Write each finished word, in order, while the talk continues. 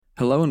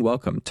Hello and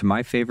welcome to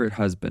My Favorite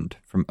Husband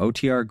from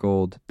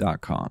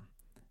OTRGold.com.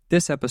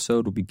 This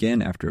episode will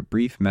begin after a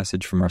brief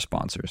message from our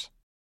sponsors.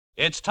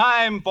 It's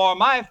time for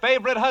My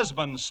Favorite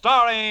Husband,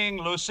 starring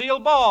Lucille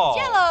Ball.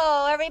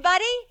 Hello,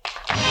 everybody.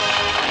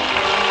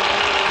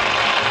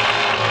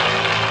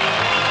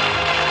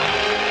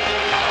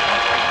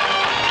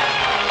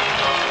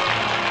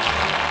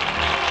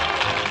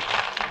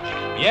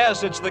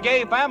 Yes, it's the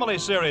Gay Family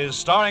series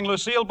starring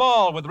Lucille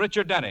Ball with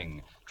Richard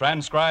Denning.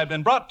 Transcribed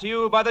and brought to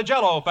you by the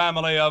Jell-O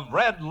family of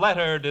red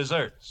letter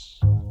desserts.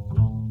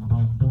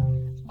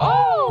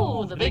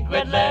 Oh, the big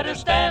red letters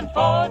stand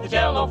for the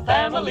Jell-O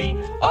family.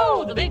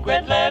 Oh, the big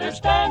red letters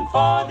stand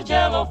for the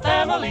Jell-O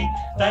family.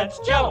 That's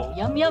Jell-O.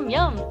 Yum, yum,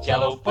 yum.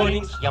 Jell-O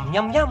puddings. Yum,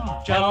 yum, yum.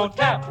 Jell-O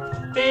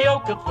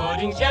tapioca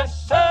puddings.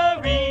 Yes,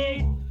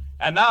 sirree.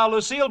 And now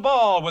Lucille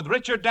Ball with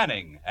Richard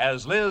Denning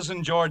as Liz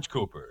and George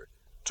Cooper.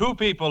 Two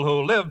people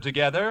who live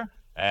together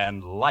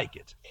and like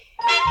it.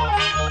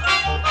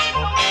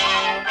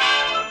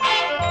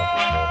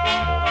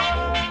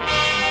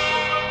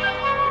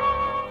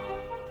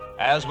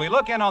 As we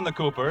look in on the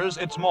Coopers,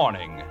 it's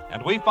morning,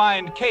 and we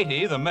find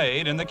Katie, the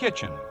maid, in the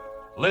kitchen.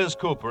 Liz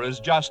Cooper is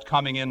just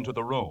coming into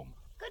the room.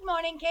 Good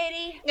morning,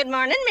 Katie. Good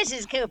morning,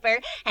 Mrs. Cooper.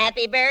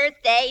 Happy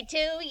birthday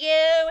to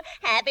you.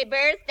 Happy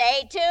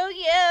birthday to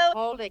you.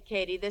 Hold it,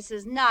 Katie. This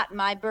is not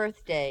my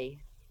birthday.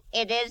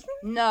 It isn't?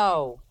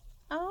 No.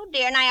 Oh,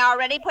 dear, and I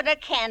already put a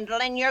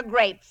candle in your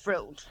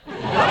grapefruit.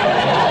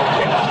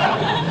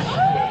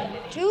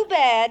 Too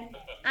bad.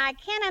 I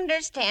can't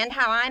understand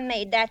how I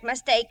made that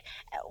mistake.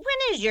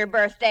 When is your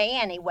birthday,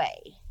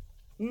 anyway?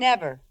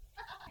 Never.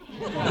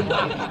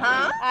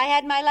 Huh? I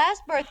had my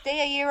last birthday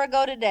a year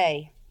ago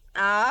today.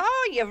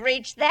 Oh, you've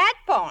reached that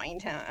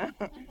point, huh?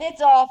 It's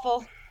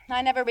awful.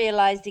 I never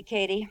realized it,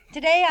 Katie.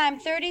 Today I'm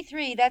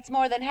 33. That's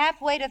more than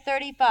halfway to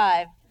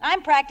 35.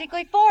 I'm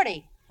practically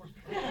 40.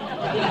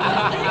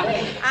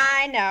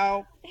 I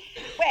know.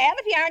 Well,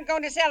 if you aren't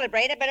going to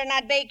celebrate, I better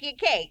not bake you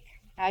cake.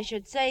 I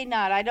should say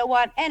not. I don't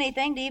want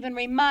anything to even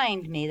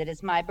remind me that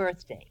it's my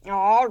birthday.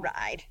 All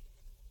right.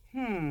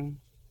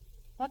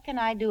 What can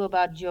I do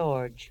about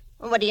George?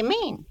 What do you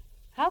mean?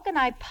 How can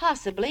I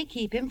possibly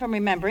keep him from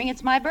remembering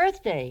it's my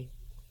birthday?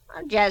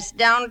 Well, just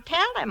don't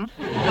tell him.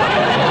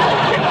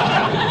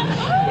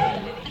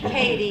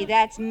 Katie,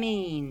 that's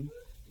mean.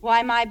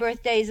 Why, my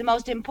birthday is the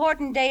most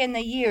important day in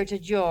the year to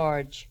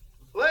George.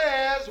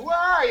 Liz, where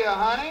are you,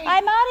 honey?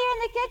 I'm out here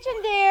in the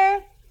kitchen,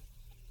 dear.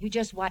 You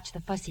just watch the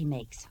fuss he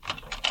makes.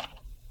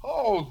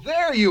 Oh,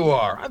 there you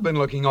are. I've been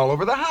looking all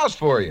over the house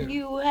for you.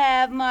 You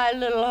have, my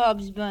little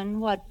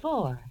husband. What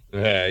for?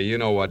 You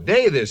know what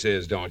day this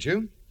is, don't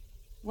you?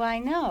 Why,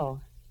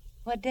 no.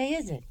 What day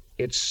is it?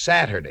 It's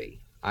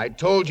Saturday. I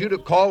told you to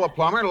call the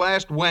plumber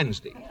last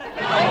Wednesday. The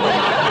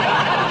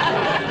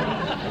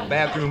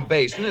bathroom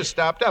basin is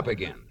stopped up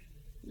again.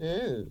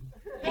 Ooh.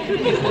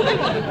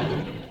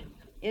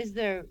 Is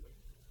there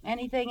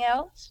anything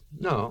else?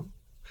 No.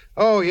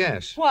 Oh,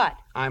 yes. What?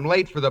 I'm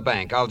late for the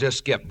bank. I'll just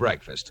skip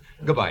breakfast.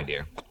 Goodbye,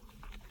 dear.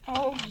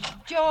 Oh,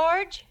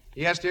 George?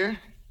 Yes, dear?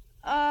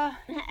 Mm-hmm.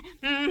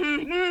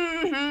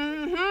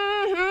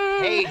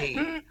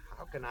 Katie,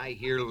 how can I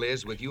hear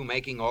Liz with you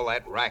making all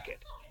that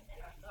racket?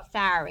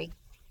 Sorry.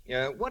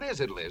 What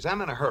is it, Liz?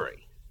 I'm in a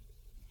hurry.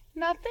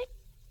 Nothing.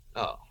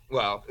 Oh,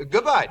 well,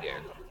 goodbye,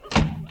 dear.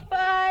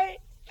 Bye.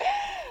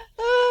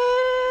 Oh,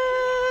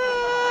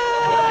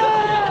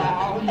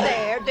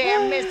 there,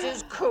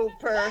 Mrs.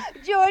 Cooper.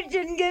 George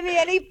didn't give me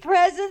any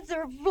presents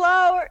or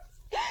flowers.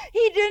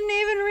 He didn't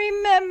even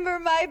remember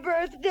my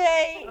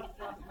birthday.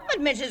 But,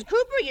 Mrs.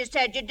 Cooper, you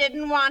said you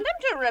didn't want him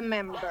to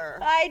remember.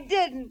 I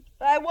didn't.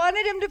 I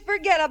wanted him to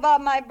forget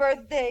about my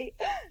birthday.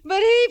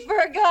 But he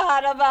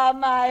forgot about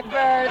my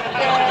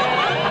birthday.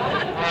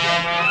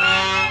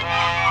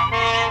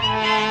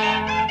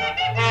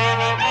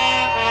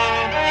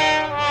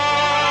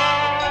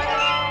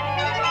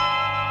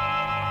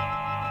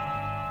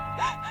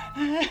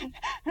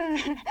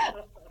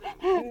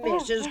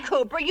 Mrs.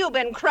 Cooper, you've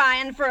been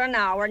crying for an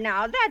hour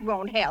now. That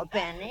won't help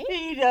any.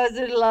 He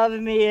doesn't love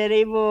me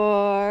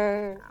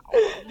anymore.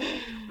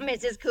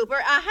 Mrs. Cooper,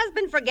 a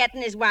husband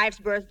forgetting his wife's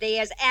birthday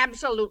is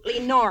absolutely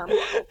normal.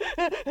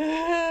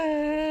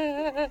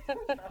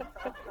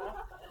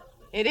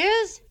 It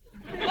is?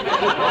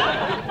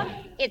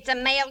 It's a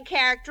male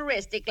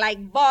characteristic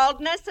like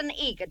baldness and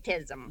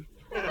egotism.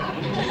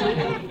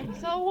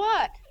 So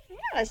what?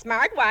 A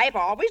smart wife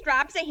always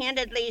drops a hint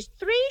at least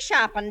 3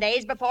 shopping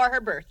days before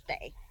her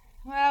birthday.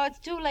 Well, it's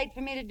too late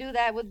for me to do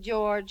that with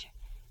George.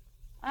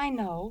 I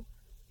know.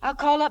 I'll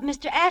call up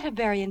Mr.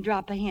 Atterbury and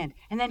drop a hint,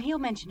 and then he'll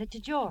mention it to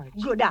George.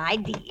 Good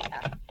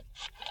idea.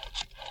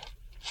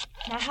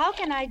 Now, how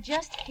can I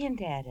just hint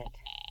at it?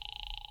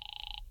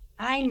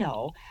 I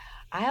know.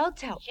 I'll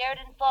tell...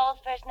 Sheridan Falls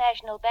First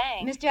National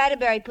Bank. Mr.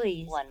 Atterbury,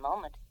 please. One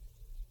moment.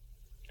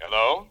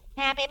 Hello?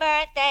 Happy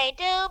birthday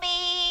to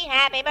me.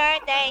 Happy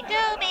birthday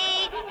to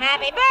me.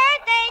 Happy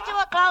birthday to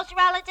a close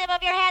relative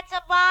of your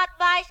handsome blonde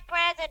vice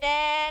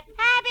president.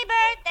 Happy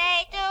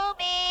birthday to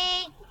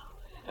me.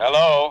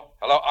 Hello?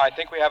 Hello, I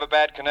think we have a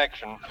bad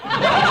connection.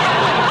 Happy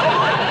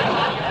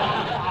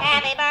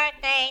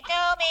birthday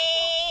to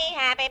me.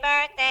 Happy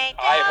birthday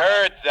to I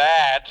heard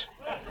that.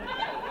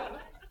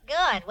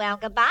 Good. Well,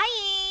 goodbye.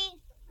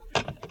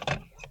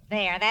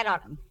 There, that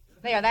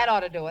ought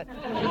to do it.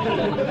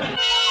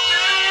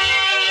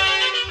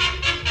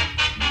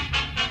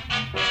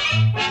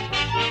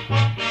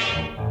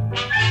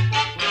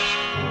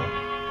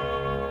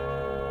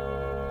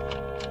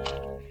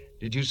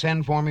 Did you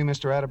send for me,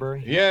 Mr.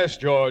 Atterbury? Yes,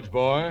 George,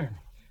 boy.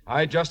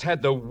 I just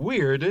had the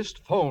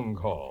weirdest phone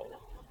call.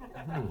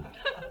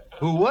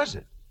 Who was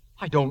it?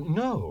 I don't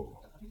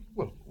know.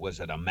 Well, was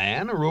it a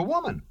man or a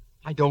woman?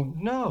 I don't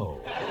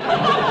know.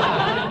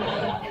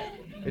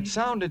 It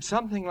sounded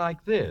something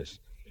like this.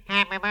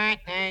 Happy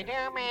birthday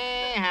to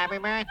me, happy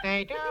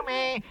birthday to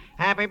me,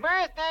 happy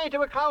birthday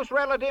to a close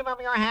relative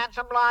of your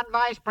handsome blonde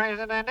vice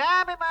president,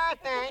 happy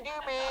birthday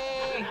to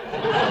me.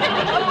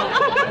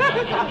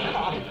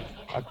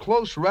 A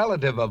close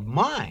relative of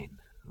mine?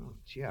 Oh,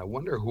 gee, I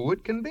wonder who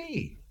it can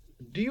be.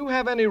 Do you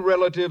have any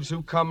relatives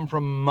who come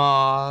from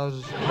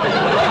Mars?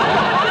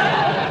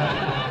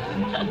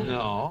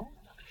 No.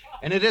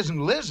 And it isn't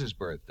Liz's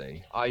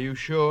birthday. Are you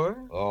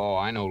sure? Oh,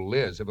 I know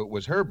Liz. If it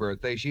was her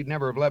birthday, she'd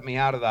never have let me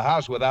out of the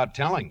house without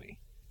telling me.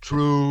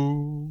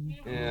 True.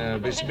 Yeah,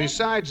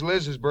 besides,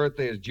 Liz's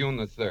birthday is June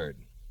the 3rd.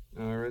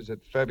 Or is it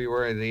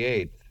February the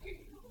 8th?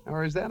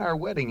 Or is that our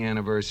wedding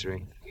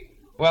anniversary?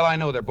 Well, I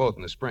know they're both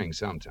in the spring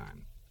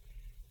sometime.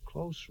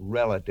 Close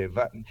relative.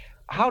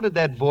 How did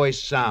that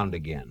voice sound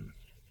again?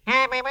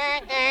 Happy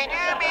birthday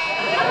to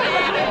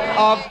me.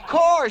 Of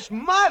course,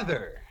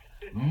 Mother.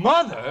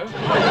 Mother?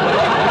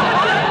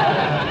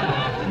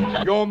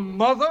 Your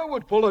mother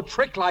would pull a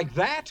trick like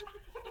that?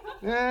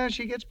 Yeah,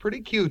 she gets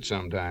pretty cute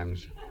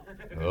sometimes.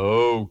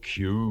 Oh,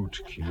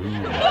 cute.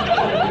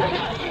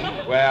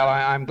 Well,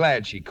 I'm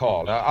glad she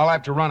called. I'll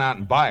have to run out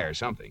and buy her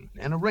something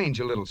and arrange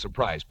a little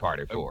surprise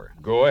party for her.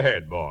 Go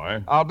ahead,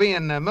 boy. I'll be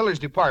in Miller's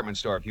department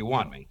store if you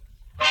want me.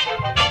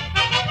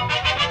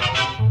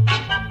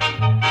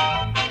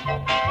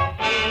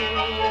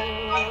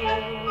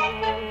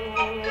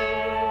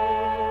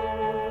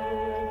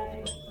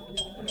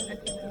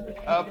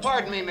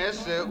 Pardon me,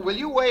 miss. Will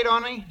you wait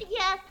on me?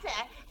 Yes,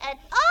 sir.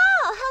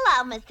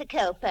 Hello, Mr.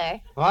 Cooper.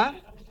 What?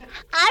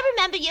 I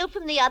remember you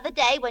from the other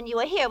day when you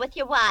were here with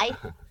your wife.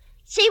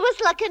 She was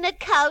looking at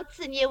coats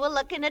and you were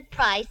looking at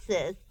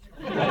prices.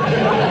 Oh,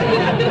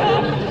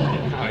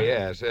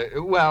 yes.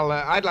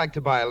 I'd like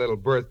to buy a little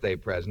birthday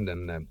present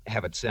and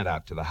have it sent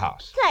out to the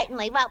house.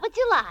 Certainly. What would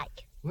you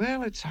like?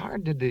 Well, it's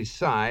hard to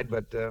decide,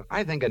 but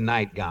I think a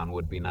nightgown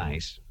would be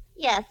nice.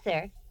 Yes,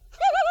 sir.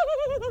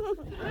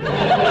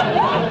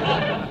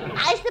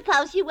 I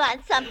suppose you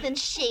want something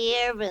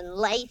sheer and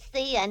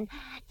lacy and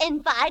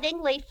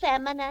invitingly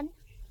feminine.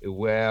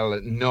 Well,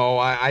 no,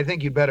 I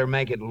think you'd better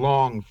make it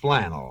long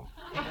flannel.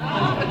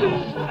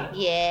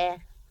 Yeah.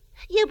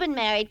 You've been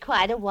married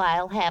quite a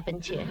while,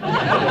 haven't you?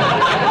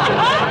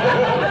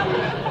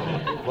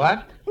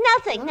 What?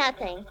 Nothing.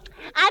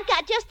 I've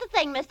got just the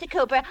thing, Mr.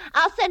 Cooper.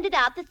 I'll send it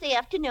out this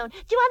afternoon. Do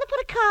you want to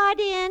put a card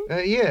in?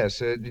 Yes.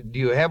 Do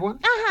you have one?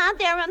 Uh-huh,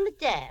 they're on the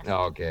desk.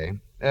 Okay.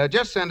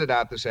 Just send it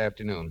out this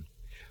afternoon.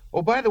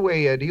 Oh, by the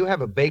way, do you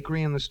have a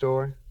bakery in the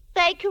store?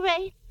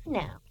 Bakery?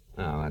 No.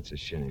 Oh, that's a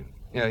shame.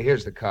 Yeah,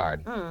 here's the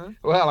card. Mm.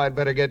 Well, I'd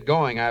better get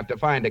going. I have to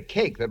find a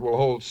cake that will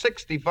hold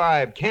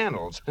 65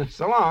 candles.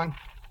 So long.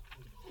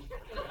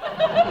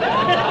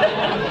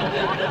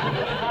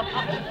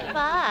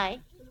 Bye.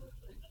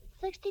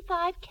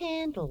 65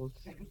 candles.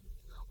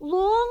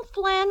 Long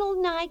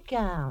flannel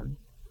nightgown.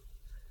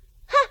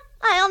 Huh,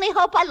 I only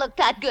hope I look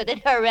that good at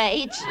her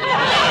age.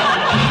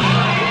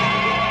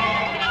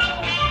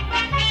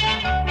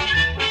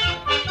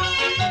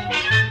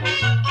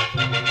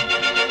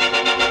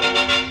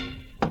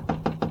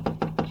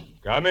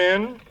 Come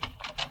in.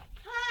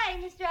 Hi,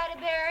 Mr.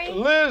 Atterbury.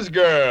 Liz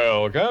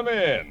girl, come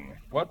in.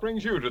 What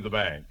brings you to the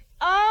bank?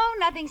 Oh,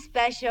 nothing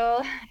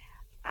special.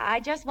 I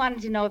just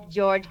wanted to know if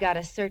George got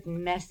a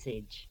certain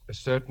message. A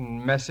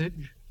certain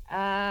message?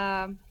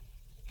 Happy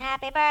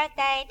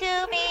birthday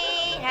to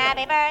me.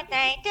 Happy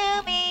birthday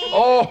to me.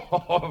 Oh,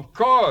 of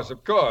course.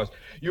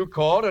 You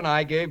called and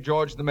I gave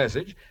George the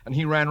message, and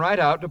he ran right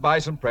out to buy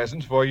some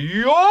presents for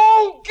you.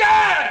 Oh,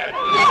 Gad!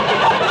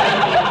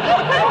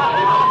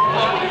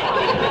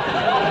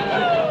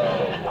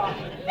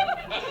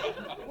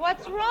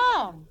 What's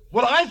wrong?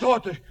 Well, I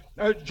thought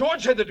that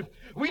George said that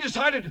we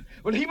decided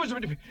when he was...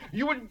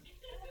 You would...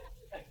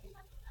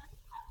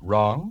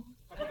 Wrong?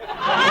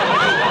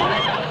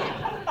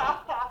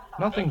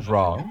 Nothing's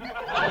wrong.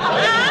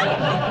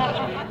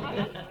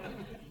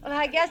 Well,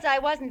 I guess I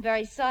wasn't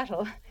very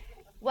subtle.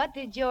 What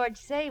did George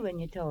say when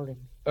you told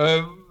him?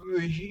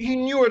 He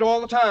knew it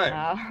all the time.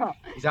 Oh.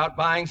 He's out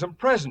buying some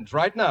presents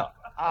right now.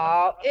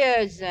 Oh,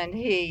 isn't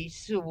he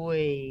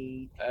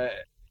sweet?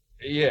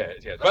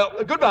 Yes.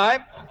 Well,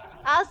 goodbye.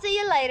 I'll see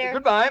you later.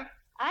 Goodbye.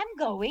 I'm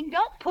going.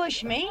 Don't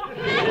push me.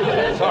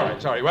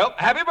 Sorry. Well,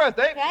 happy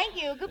birthday.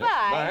 Thank you.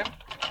 Goodbye. Bye.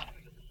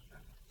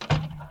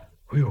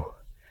 Whew.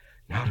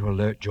 Now to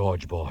alert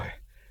George, boy.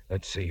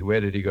 Let's see, where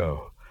did he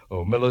go?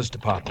 Oh, Miller's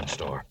department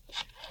store.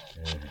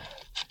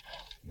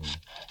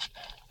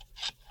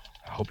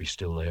 I hope he's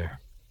still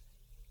there.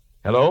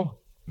 Hello?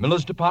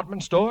 Miller's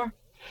department store?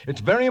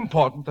 It's very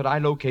important that I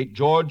locate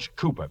George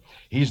Cooper.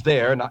 He's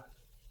there, and I...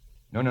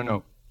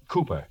 No.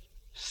 Cooper.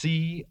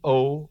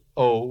 C-O-O-P-E...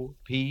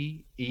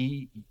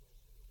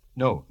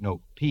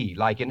 No, P,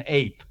 like an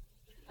ape.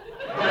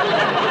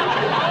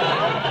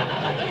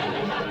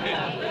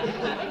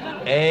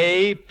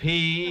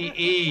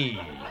 A-P-E.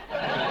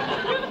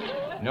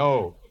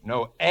 No,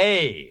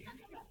 A.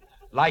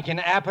 Like an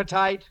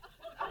appetite.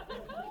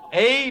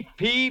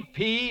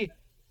 A-P-P.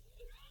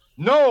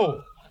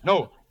 No,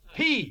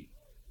 P.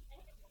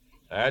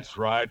 That's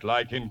right,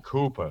 like in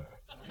Cooper.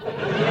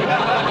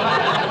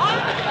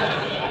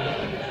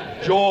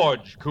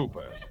 George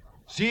Cooper.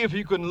 See if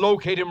you can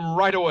locate him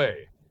right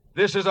away.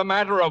 This is a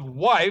matter of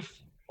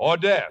wife or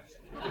death.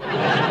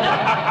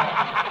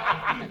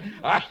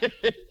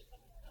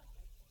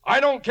 I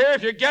don't care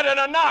if you get it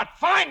or not.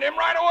 Find him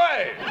right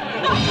away.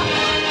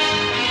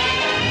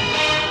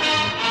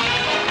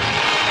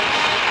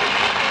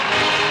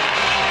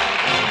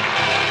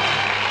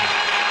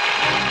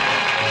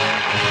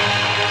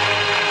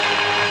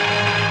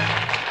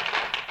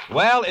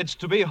 Well, it's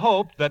to be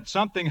hoped that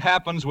something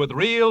happens with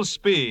real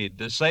speed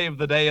to save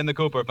the day in the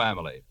Cooper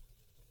family.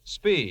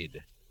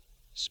 Speed.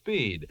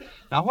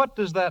 Now, what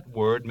does that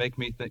word make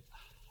me think?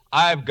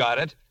 I've got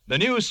it. The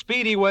new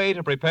speedy way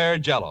to prepare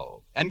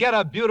Jell-O and get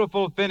a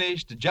beautiful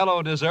finished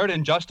Jell-O dessert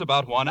in just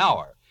about 1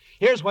 hour.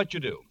 Here's what you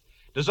do.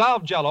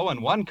 Dissolve Jell-O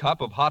in 1 cup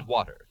of hot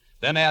water.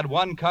 Then add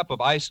 1 cup of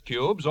ice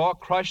cubes or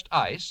crushed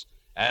ice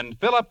and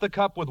fill up the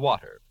cup with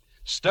water.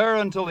 Stir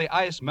until the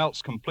ice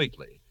melts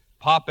completely.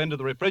 Pop into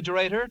the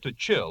refrigerator to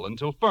chill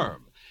until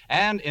firm.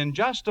 And in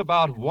just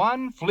about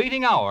 1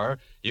 fleeting hour,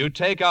 you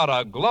take out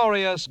a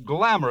glorious,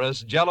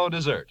 glamorous Jell-O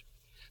dessert.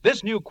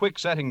 This new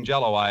quick-setting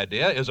Jell-O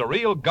idea is a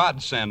real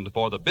godsend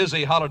for the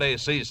busy holiday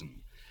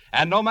season.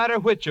 And no matter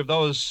which of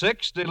those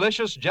 6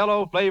 delicious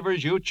Jell-O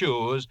flavors you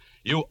choose,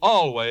 you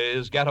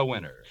always get a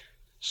winner.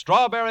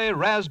 Strawberry,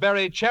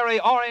 raspberry, cherry,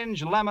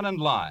 orange, lemon, and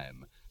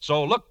lime.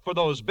 So look for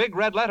those big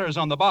red letters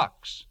on the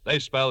box. They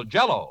spell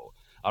Jell-O,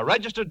 a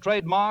registered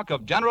trademark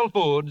of General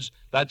Foods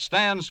that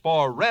stands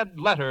for Red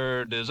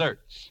Letter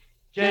Desserts.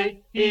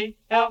 J-E-L-L-O.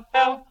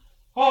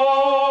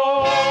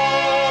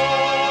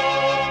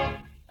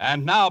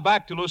 And now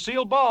back to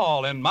Lucille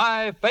Ball in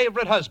My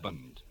Favorite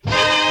Husband.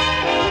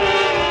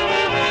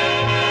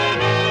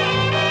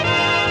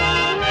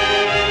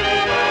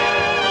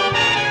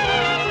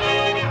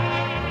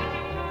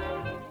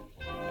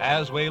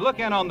 As we look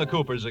in on the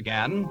Coopers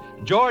again,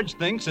 George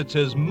thinks it's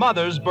his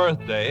mother's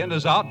birthday and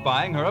is out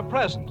buying her a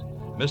present.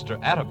 Mr.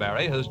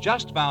 Atterbury has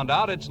just found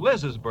out it's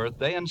Liz's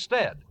birthday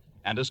instead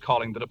and is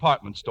calling the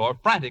department store,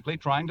 frantically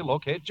trying to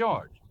locate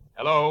George.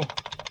 Hello.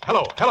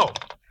 Hello?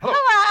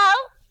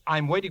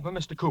 I'm waiting for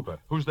Mr. Cooper.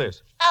 Who's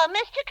this? Oh,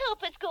 Mr.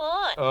 Cooper's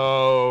gone.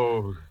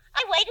 Oh.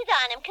 I waited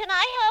on him. Can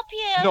I help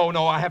you?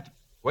 No, I have to...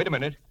 Wait a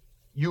minute.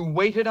 You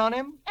waited on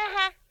him?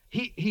 Uh-huh.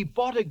 He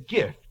bought a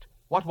gift.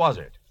 What was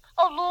it?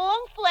 A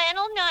long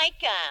flannel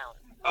nightgown.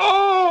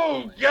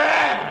 Oh,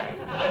 yeah!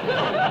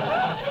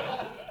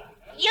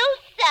 You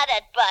said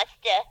it,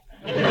 Buster.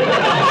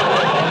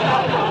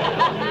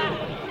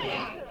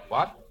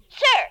 What?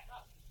 Sir.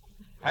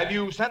 Have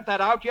you sent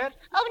that out yet?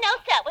 Oh, no,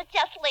 sir. Was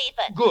just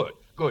leaving.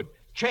 Good.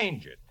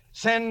 Change it.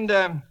 Send,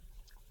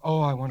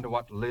 Oh, I wonder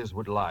what Liz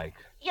would like.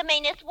 You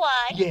mean his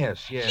wife? Yes.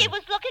 She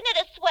was looking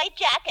at a suede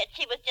jacket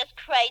she was just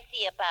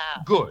crazy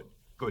about. Good.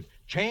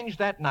 Change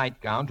that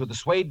nightgown to the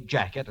suede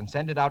jacket and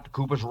send it out to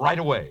Cooper's right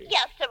away.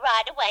 Yes, sir,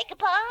 right away.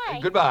 Goodbye.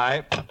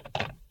 Goodbye.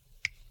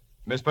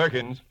 Miss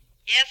Perkins.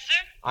 Yes,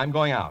 sir? I'm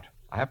going out.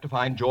 I have to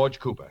find George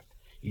Cooper.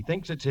 He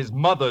thinks it's his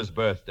mother's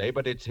birthday,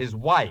 but it's his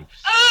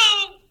wife's.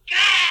 Oh,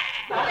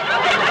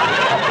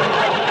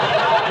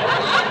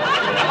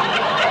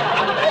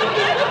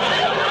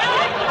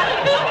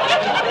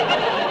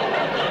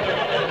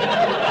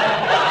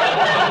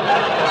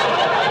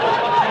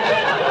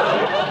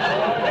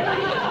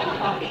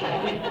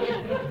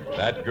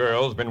 That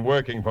girl's been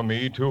working for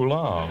me too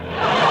long.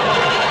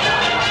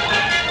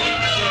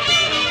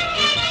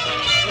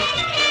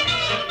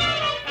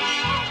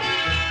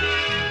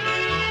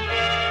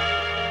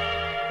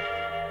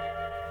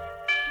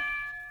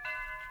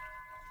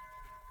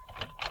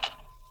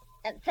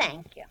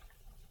 Thank you.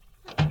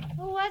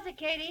 Who was it,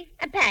 Katie?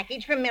 A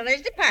package from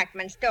Miller's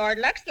department store.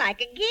 Looks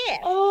like a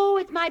gift. Oh,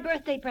 it's my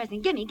birthday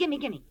present. Gimme.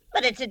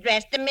 But it's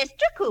addressed to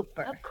Mr.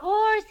 Cooper. Of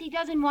course, he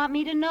doesn't want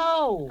me to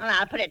know. Well,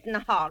 I'll put it in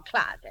the hall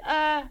closet.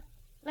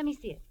 Let me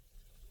see it.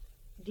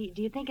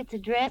 Do you think it's a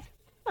dress?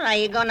 Well, are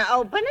you going to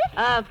open it?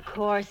 Of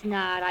course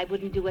not. I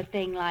wouldn't do a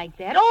thing like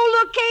that.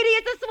 Oh, look, Katie,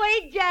 it's a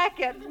suede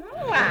jacket.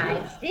 Oh,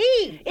 I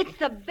see. It's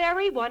the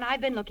very one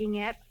I've been looking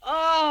at.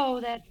 Oh,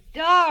 that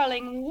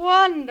darling,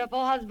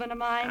 wonderful husband of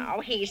mine.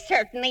 Oh, he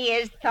certainly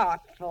is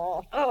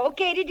thoughtful. Oh,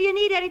 Katie, do you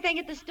need anything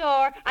at the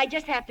store? I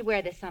just have to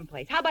wear this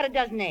someplace. How about a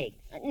dozen eggs?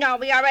 No,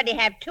 we already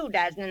have 2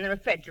 dozen in the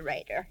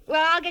refrigerator.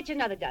 Well, I'll get you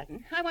another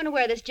dozen. I want to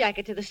wear this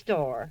jacket to the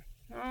store.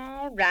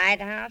 All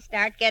right, I'll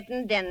start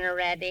getting dinner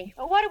ready.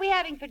 Well, what are we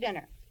having for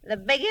dinner? The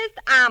biggest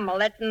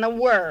omelet in the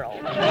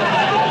world.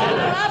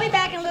 Well, I'll be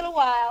back in a little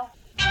while.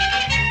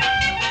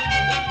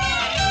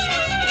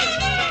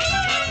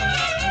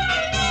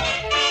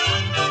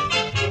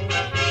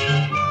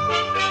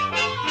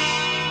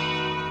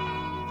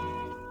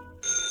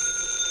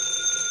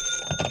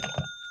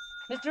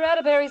 Mr.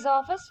 Atterbury's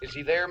office? Is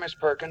he there, Miss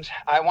Perkins?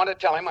 I want to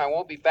tell him I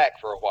won't be back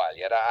for a while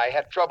yet. I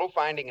had trouble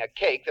finding a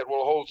cake that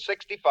will hold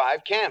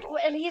 65 candles.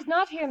 Well, he's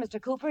not here,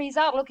 Mr. Cooper. He's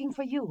out looking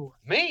for you.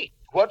 Me?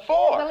 What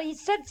for? Well, he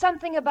said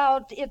something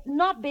about it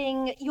not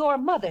being your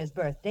mother's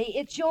birthday.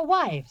 It's your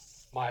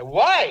wife's. My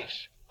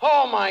wife's?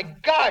 Oh, my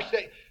gosh.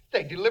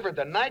 They delivered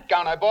the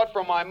nightgown I bought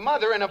from my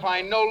mother, and if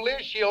I know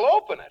Liz, she'll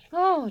open it.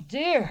 Oh,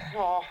 dear.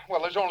 Oh,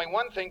 well, there's only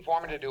one thing for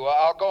me to do.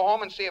 I'll go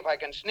home and see if I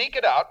can sneak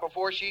it out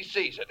before she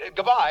sees it.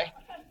 Goodbye.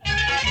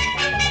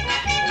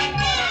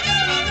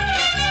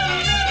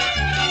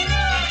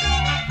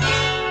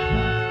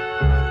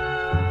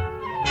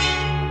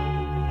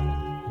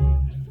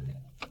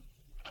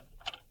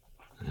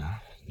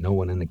 No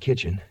one in the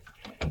kitchen.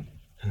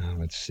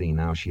 Let's see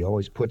now. She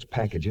always puts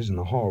packages in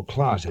the hall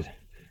closet.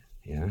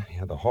 Yeah,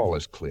 the hall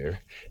is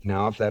clear.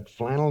 Now, if that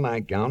flannel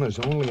nightgown is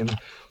only in the...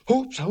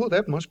 Oops,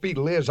 that must be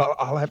Liz.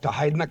 I'll have to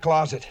hide in the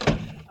closet.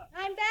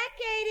 I'm back,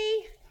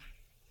 Katie.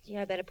 Gee,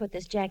 I better put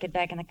this jacket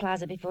back in the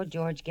closet before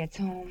George gets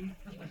home.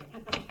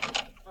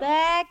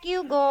 Back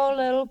you go,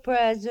 little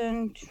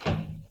present.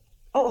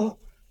 Oh,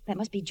 that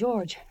must be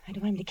George. I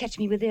don't want him to catch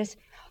me with this.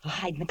 I'll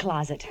hide in the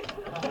closet.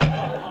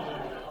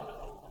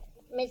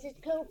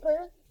 Mrs.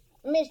 Cooper?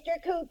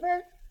 Mr.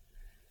 Cooper?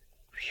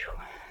 Whew,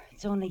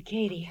 it's only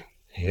Katie.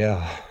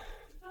 Yeah.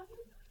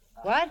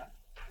 What?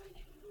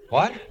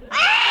 What?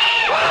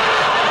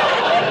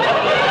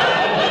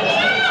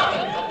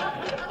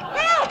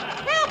 Help,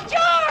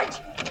 George!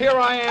 Here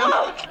I am.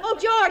 Oh,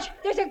 George,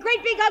 there's a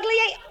great big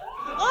ugly...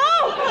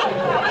 Oh,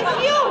 it's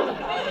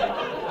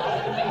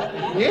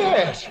you!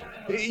 Yes.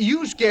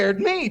 You scared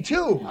me,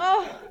 too.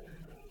 Oh,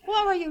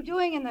 what were you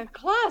doing in the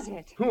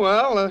closet?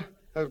 Well,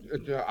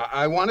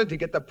 I wanted to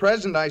get the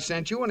present I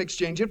sent you and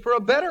exchange it for a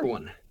better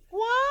one.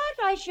 What?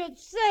 I should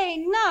say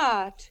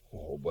not.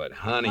 Oh, but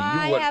honey,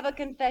 I have a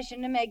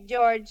confession to make,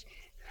 George.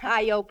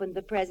 I opened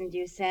the present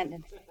you sent,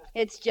 and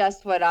it's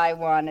just what I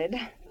wanted.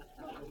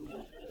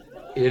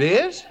 It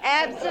is?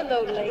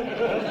 Absolutely.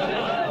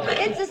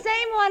 It's the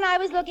same one I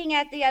was looking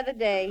at the other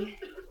day.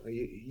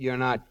 You're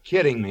not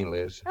kidding me,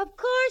 Liz. Of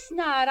course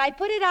not. I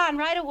put it on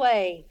right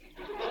away.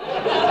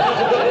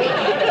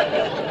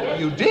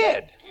 You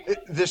did?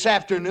 This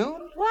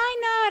afternoon? Why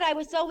not? I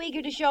was so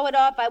eager to show it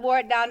off, I wore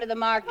it down to the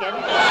market.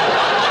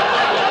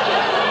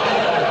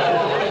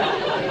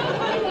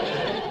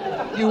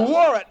 You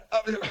wore it?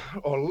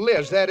 Oh,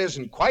 Liz, that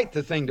isn't quite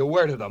the thing to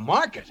wear to the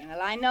market.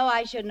 Well, I know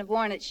I shouldn't have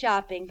worn it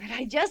shopping, but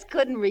I just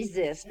couldn't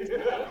resist.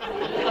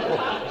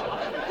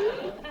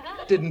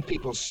 Didn't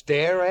people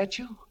stare at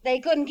you? They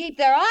couldn't keep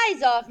their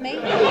eyes off me.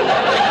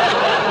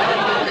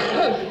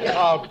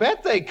 I'll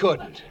bet they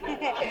couldn't.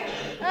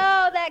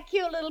 Oh, that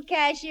cute little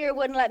cashier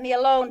wouldn't let me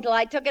alone till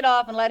I took it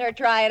off and let her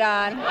try it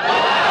on.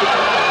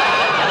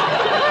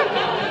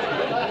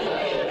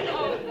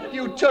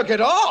 You took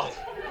it off?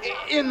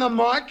 In the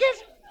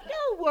market?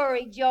 Don't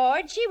worry,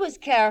 George. She was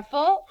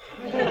careful.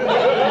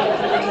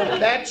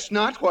 That's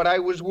not what I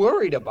was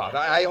worried about.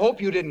 I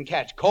hope you didn't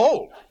catch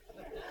cold.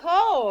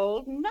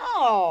 Cold?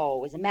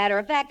 No. As a matter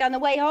of fact, on the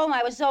way home,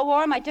 I was so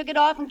warm, I took it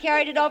off and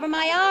carried it over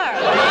my arm.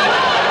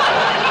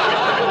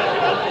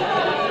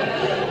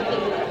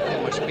 I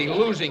must be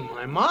losing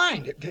my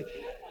mind.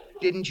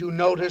 Didn't you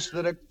notice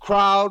that a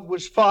crowd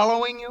was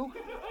following you?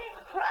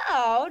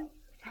 Crowd?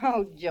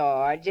 Oh,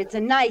 George, it's a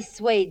nice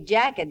suede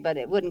jacket, but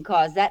it wouldn't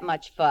cause that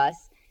much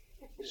fuss.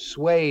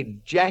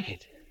 Suede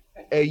jacket?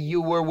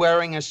 You were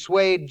wearing a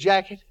suede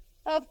jacket?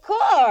 Of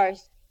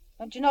course.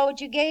 Don't you know what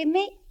you gave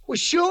me? Well,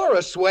 sure,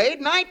 a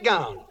suede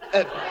nightgown.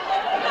 A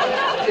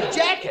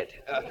jacket.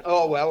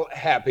 Oh, well,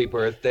 happy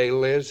birthday,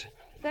 Liz.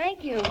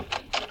 Thank you.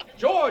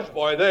 George,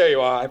 boy, there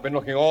you are. I've been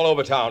looking all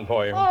over town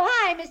for you. Oh,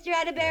 hi, Mr.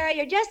 Atterbury.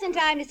 You're just in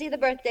time to see the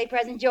birthday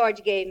present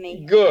George gave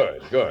me.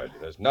 Good.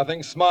 There's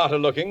nothing smarter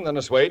looking than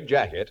a suede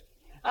jacket.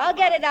 I'll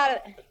get it out of...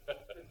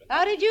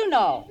 How did you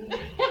know?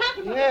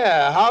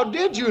 Yeah, how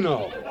did you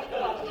know?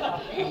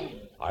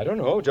 I don't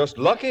know, just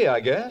lucky, I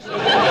guess.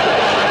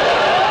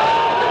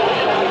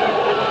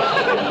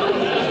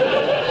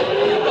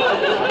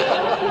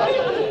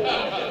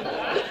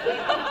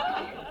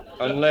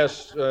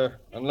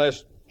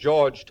 Unless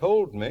George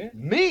told me.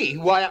 Me?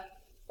 Why,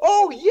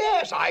 oh,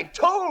 yes, I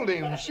told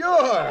him, sure.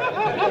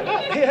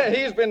 Yeah,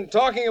 he's been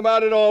talking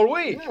about it all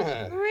week.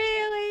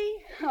 Really?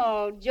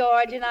 Oh,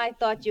 George, and I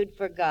thought you'd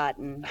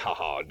forgotten.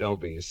 Oh,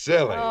 don't be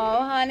silly.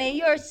 Oh, honey,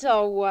 you're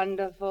so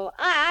wonderful.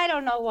 I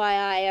don't know why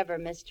I ever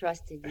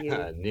mistrusted you.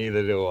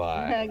 Neither do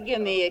I. Give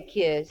me a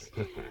kiss.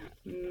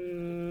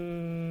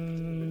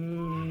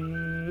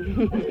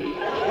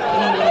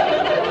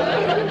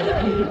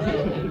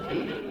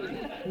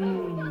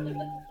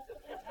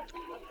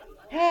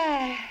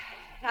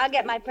 I'll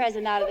get my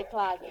present out of the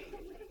closet.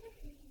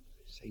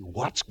 Say,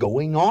 what's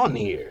going on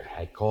here?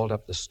 I called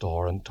up the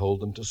store and told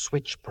them to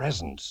switch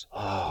presents.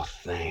 Oh,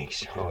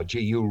 thanks. Oh,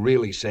 gee, you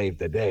really saved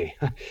the day.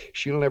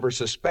 She'll never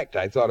suspect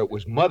I thought it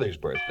was Mother's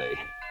birthday.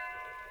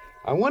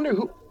 I wonder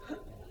who...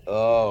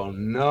 Oh,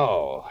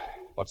 no.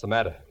 What's the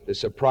matter? The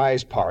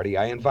surprise party.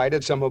 I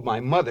invited some of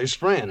my mother's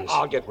friends.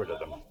 I'll get rid of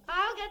them.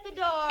 I'll get the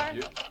door.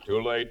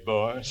 Too late,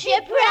 boy.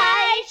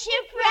 Surprise,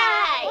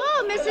 surprise.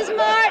 Oh, Mrs.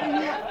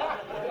 Martin.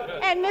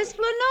 And Miss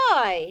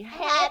Flanoy.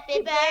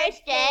 Happy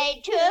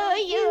birthday to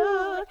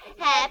you.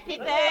 Happy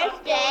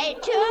birthday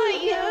to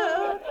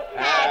you.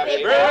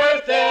 Happy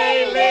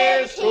birthday,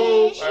 Liz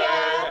Hooper.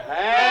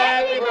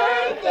 Happy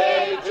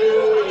birthday to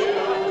you.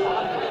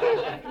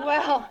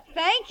 Well,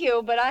 thank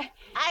you, but Are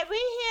we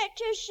here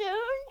too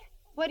soon?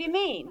 What do you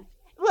mean?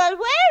 Well,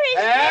 where is...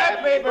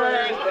 Happy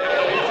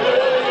birthday to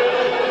you.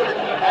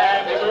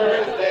 Happy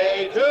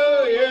birthday to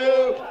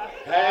you.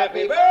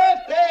 Happy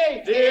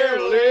birthday, dear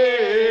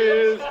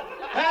Liz.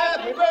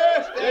 Happy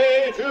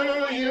birthday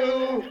to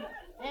you.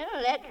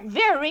 Well, that's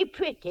very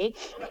pretty.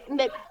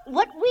 But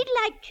what we'd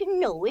like to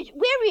know is,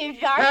 where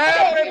is our...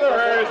 Happy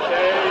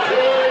birthday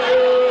to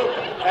you.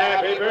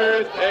 Happy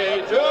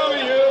birthday to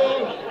you.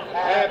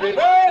 Happy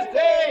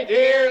birthday,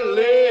 dear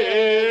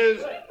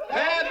Liz.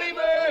 Happy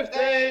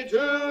birthday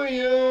to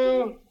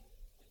you.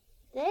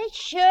 They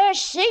sure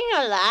sing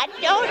a lot,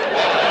 don't they?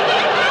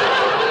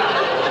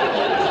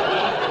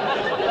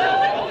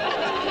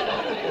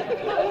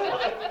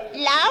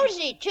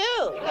 Lousy,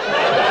 too.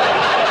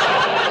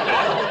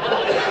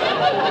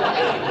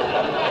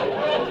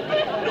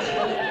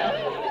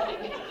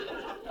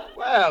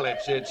 Well,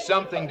 it's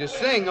something to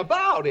sing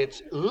about.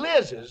 It's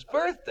Liz's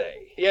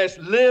birthday. Yes,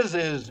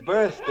 Liz's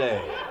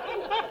birthday.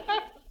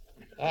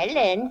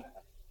 Ellen,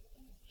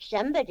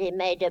 somebody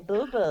made a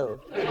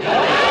boo-boo.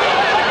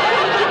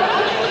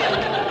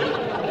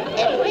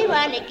 If we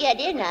want to get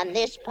in on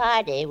this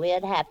party,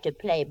 we'll have to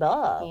play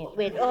ball.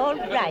 With all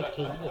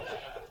righty.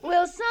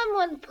 Will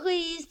someone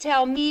please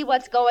tell me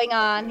what's going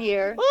on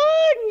here?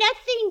 Oh,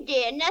 nothing,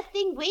 dear,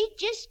 nothing. We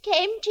just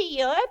came to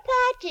your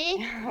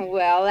party.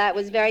 Well, that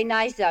was very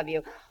nice of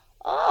you.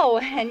 Oh,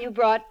 and you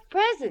brought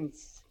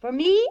presents for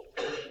me?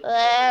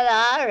 Well,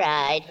 all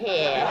right,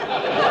 here.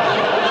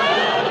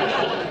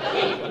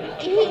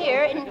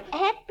 Here, and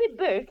happy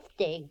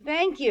birthday.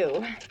 Thank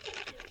you.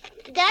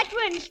 That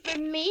one's for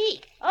me.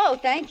 Oh,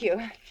 thank you.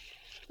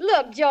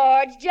 Look,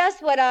 George,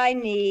 just what I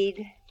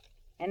need.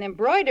 An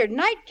embroidered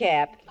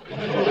nightcap.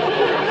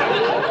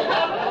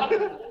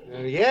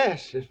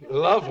 Yes, it's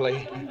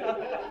lovely.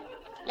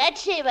 Let's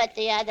see what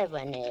the other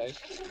one is.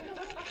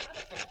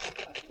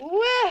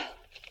 Well,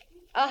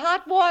 a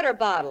hot water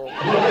bottle.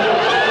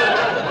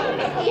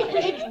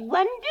 It's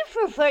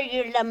wonderful for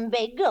your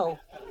lumbago.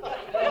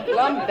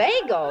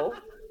 Lumbago?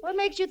 What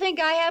makes you think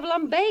I have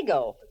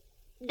lumbago?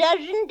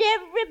 Doesn't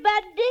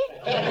everybody?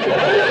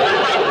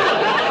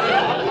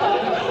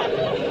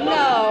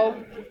 No.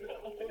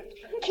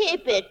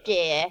 Keep it,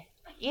 dear.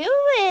 You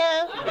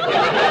will.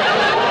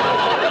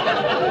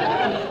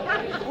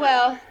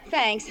 Well,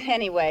 thanks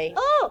anyway.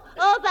 Oh,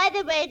 by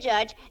the way,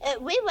 George,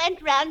 we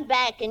went round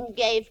back and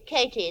gave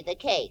Katie the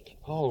cake.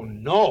 Oh,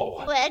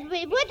 no. Well,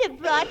 we would have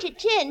brought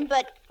it in,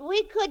 but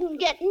we couldn't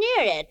get near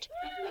it.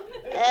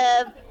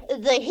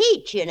 The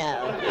heat, you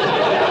know.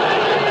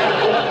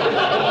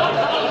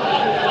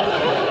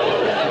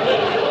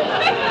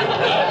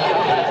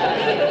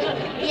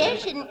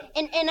 Yes,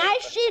 and I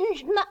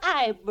singed my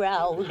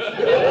eyebrows.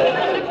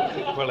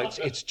 Well,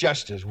 it's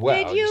just as well.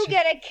 Did you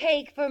get a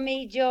cake for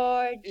me,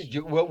 George?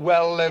 Turn out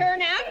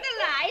the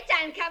lights.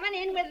 I'm coming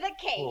in with the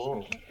cake.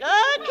 Oh.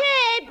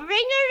 Okay,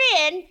 bring her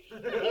in.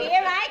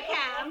 Here I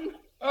come.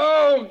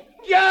 Oh,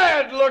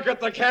 Gad, look at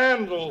the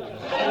candles.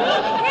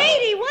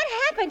 Katie, what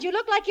happened? You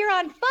look like you're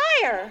on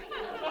fire.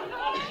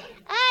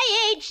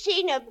 I ain't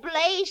seen a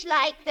blaze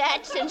like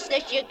that since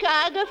the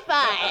Chicago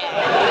fire.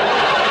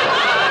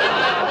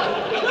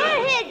 Go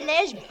ahead,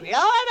 Liz.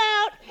 Blow 'em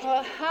out.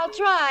 I'll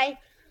try.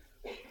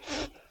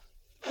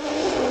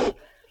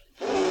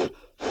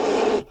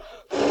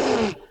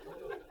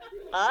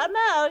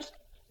 Almost.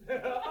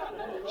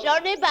 It's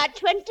only about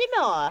 20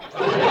 more.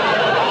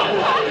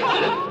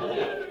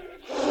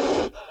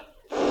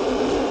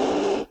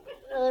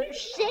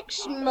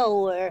 6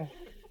 more.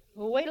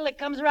 Well, wait till it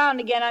comes around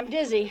again. I'm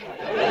dizzy.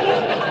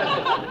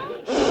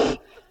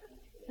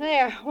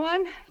 There.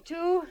 1,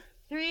 2,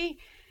 3,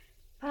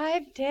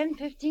 5, 10,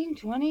 15,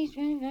 20,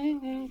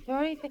 29,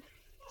 30, 50,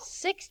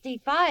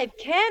 65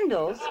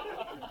 candles?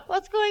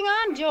 What's going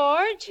on,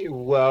 George?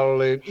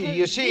 Well,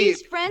 you see...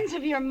 These friends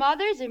of your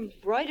mother's,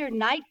 embroidered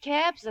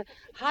nightcaps, a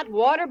hot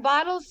water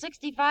bottle,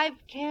 65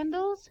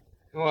 candles?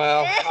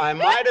 Well, I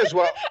might as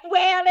well.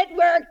 Well, it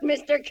worked,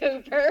 Mr.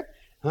 Cooper.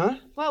 Huh?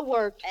 What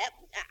worked?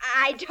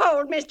 I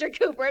told Mr.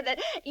 Cooper that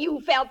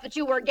you felt that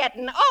you were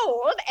getting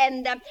old,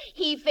 and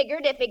he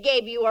figured if he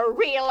gave you a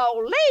real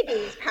old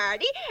ladies'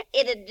 party,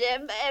 it'd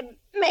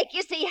make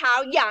you see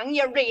how young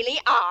you really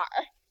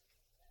are.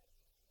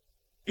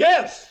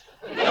 Yes!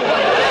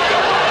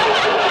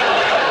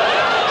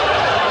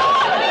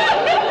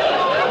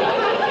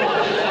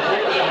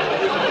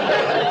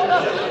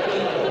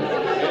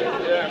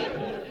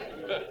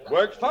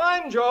 Worked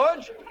fine,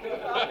 George.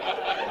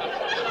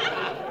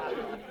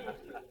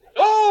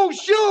 Oh,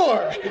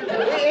 sure.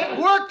 It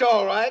worked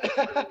all right.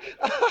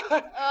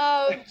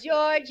 Oh,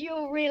 George,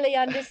 you really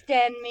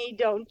understand me,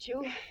 don't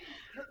you?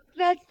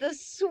 That's the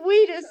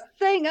sweetest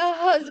thing a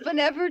husband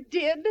ever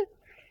did.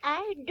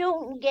 I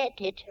don't get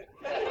it.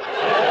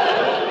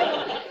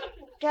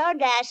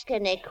 Don't ask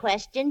any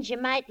questions. You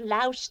might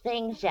louse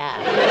things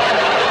out.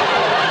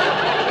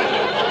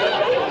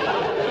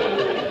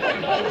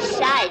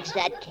 Besides,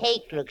 that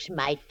cake looks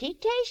mighty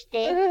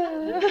tasty.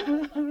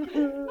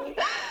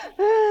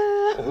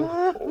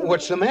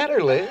 What's the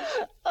matter, Liz?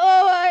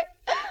 Oh,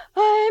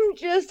 I'm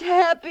just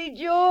happy,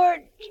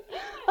 George.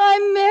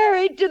 I'm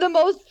married to the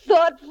most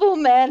thoughtful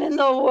man in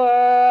the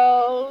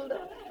world.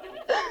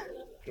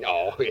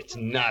 Oh, it's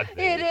nothing.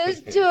 It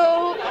is,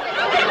 too.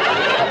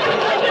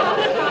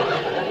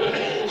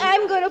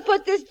 I'm going to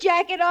put this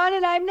jacket on,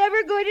 and I'm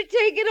never going to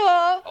take it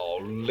off. Oh,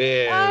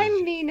 Liz. I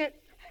mean it.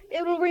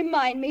 It'll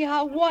remind me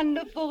how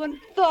wonderful and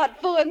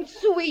thoughtful and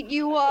sweet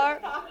you are.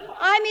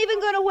 I'm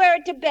even going to wear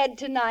it to bed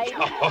tonight.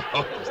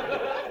 Oh,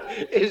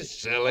 it's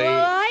silly.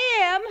 Well, I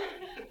am.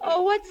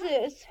 Oh, what's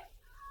this?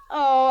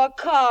 Oh, a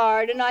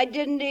card, and I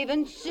didn't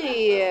even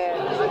see it.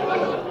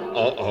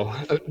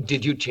 Uh-oh.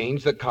 Did you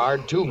change the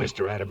card, too,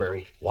 Mr.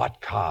 Atterbury?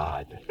 What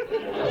card?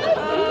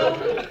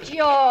 Oh,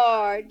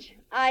 George,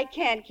 I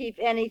can't keep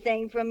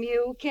anything from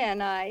you,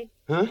 can I?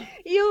 Huh?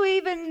 You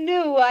even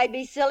knew I'd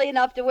be silly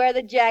enough to wear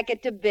the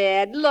jacket to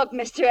bed. Look,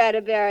 Mr.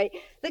 Atterbury,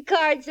 the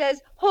card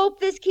says,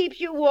 hope this keeps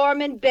you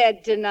warm in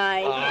bed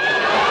tonight.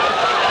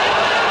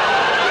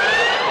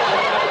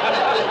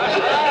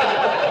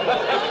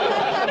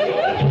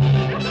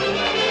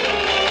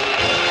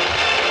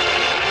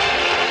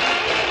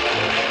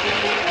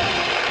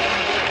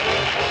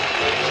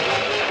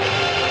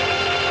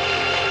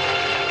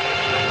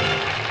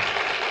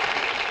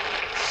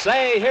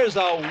 Say, here's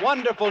a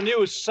wonderful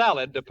new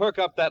salad to perk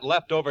up that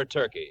leftover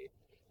turkey.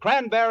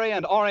 Cranberry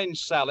and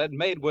orange salad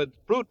made with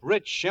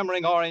fruit-rich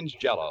shimmering orange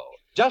Jell-O.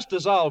 Just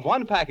dissolve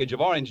 1 package of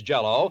orange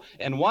Jell-O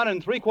in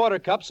 1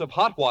 3/4 cups of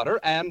hot water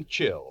and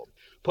chill.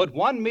 Put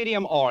 1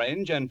 medium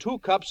orange and 2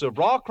 cups of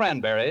raw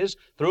cranberries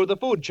through the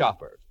food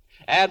chopper.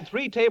 Add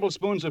 3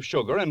 tablespoons of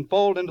sugar and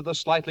fold into the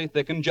slightly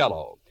thickened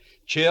Jell-O.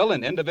 Chill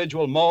in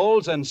individual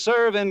molds and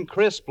serve in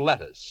crisp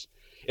lettuce.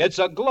 It's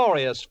a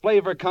glorious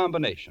flavor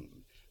combination.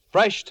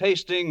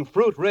 Fresh-tasting,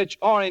 fruit-rich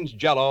orange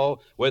Jell-O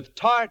with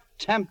tart,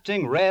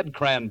 tempting red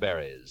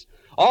cranberries.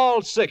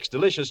 All 6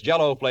 delicious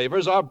Jell-O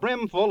flavors are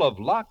brimful of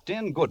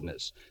locked-in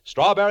goodness.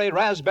 Strawberry,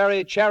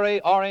 raspberry,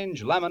 cherry,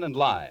 orange, lemon, and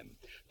lime.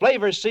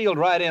 Flavors sealed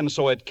right in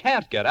so it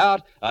can't get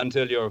out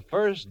until your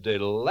first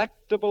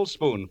delectable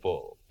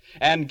spoonful.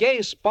 And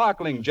gay,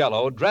 sparkling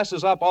Jell-O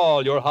dresses up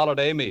all your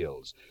holiday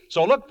meals.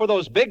 So look for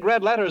those big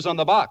red letters on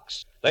the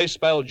box. They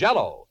spell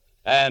Jell-O,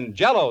 and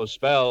Jell-O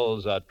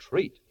spells a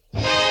treat.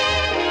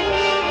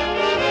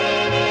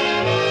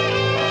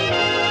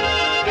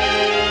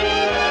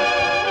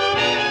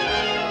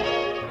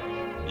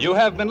 You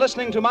have been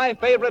listening to My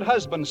Favorite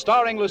Husband,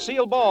 starring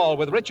Lucille Ball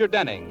with Richard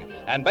Denning,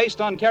 and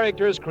based on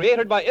characters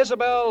created by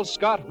Isabel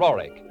Scott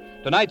Rorick.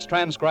 Tonight's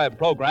transcribed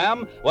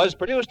program was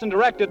produced and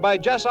directed by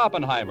Jess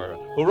Oppenheimer,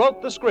 who wrote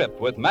the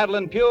script with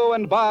Madeline Pugh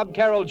and Bob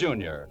Carroll,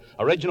 Jr.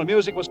 Original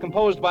music was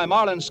composed by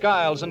Marlon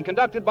Skiles and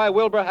conducted by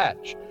Wilbur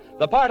Hatch.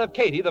 The part of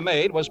Katie, the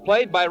maid, was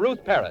played by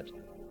Ruth Parrott.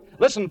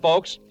 Listen,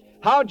 folks,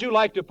 how'd you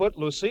like to put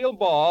Lucille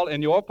Ball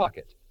in your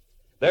pocket?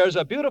 There's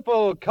a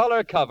beautiful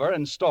color cover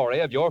and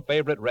story of your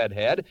favorite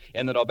redhead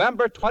in the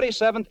November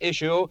 27th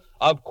issue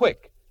of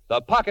Quick,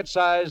 the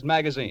pocket-sized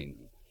magazine.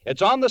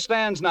 It's on the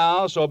stands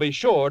now, so be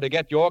sure to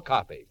get your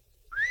copy.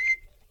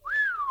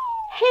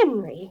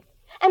 Henry,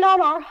 and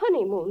on our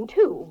honeymoon,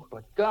 too.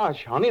 But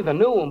gosh, honey, the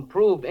new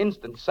improved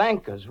Instant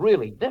Sanka's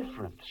really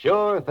different.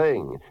 Sure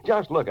thing.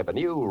 Just look at the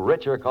new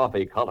richer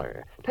coffee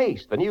color.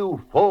 Taste the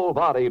new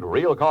full-bodied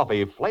real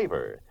coffee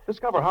flavor.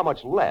 Discover how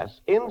much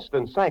less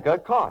Instant Sanka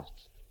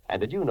costs. And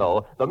did you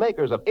know the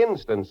makers of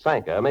Instant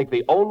Sanka make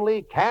the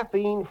only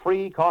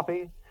caffeine-free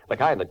coffee? The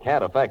kind that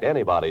can't affect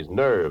anybody's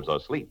nerves or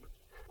sleep.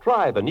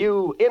 Try the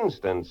new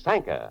Instant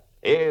Sanka.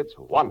 It's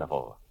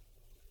wonderful.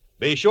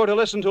 Be sure to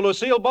listen to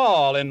Lucille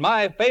Ball in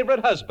My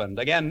Favorite Husband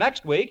again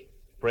next week,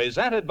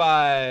 presented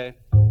by...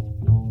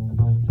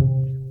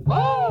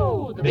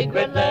 Oh, the big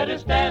red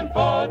letters stand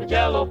for the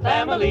Jell-O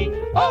family.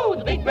 Oh,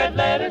 the big red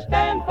letters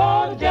stand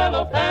for the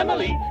Jell-O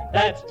family.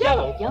 That's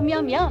Jell-O. Yum,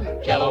 yum, yum.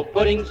 Jell-O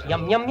puddings.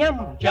 Yum, yum,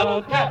 yum.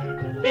 Jell-O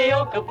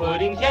tapioca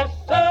puddings. Yes,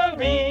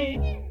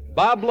 sirree.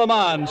 Bob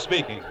Lamont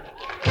speaking.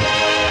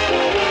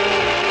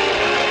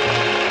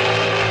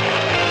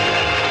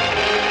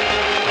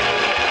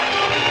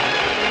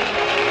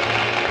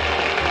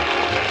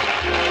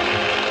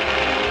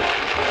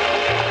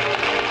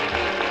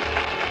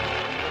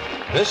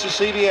 This is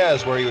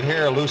CBS, where you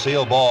hear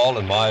Lucille Ball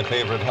and My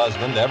Favorite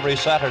Husband every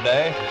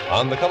Saturday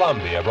on the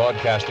Columbia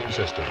Broadcasting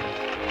System.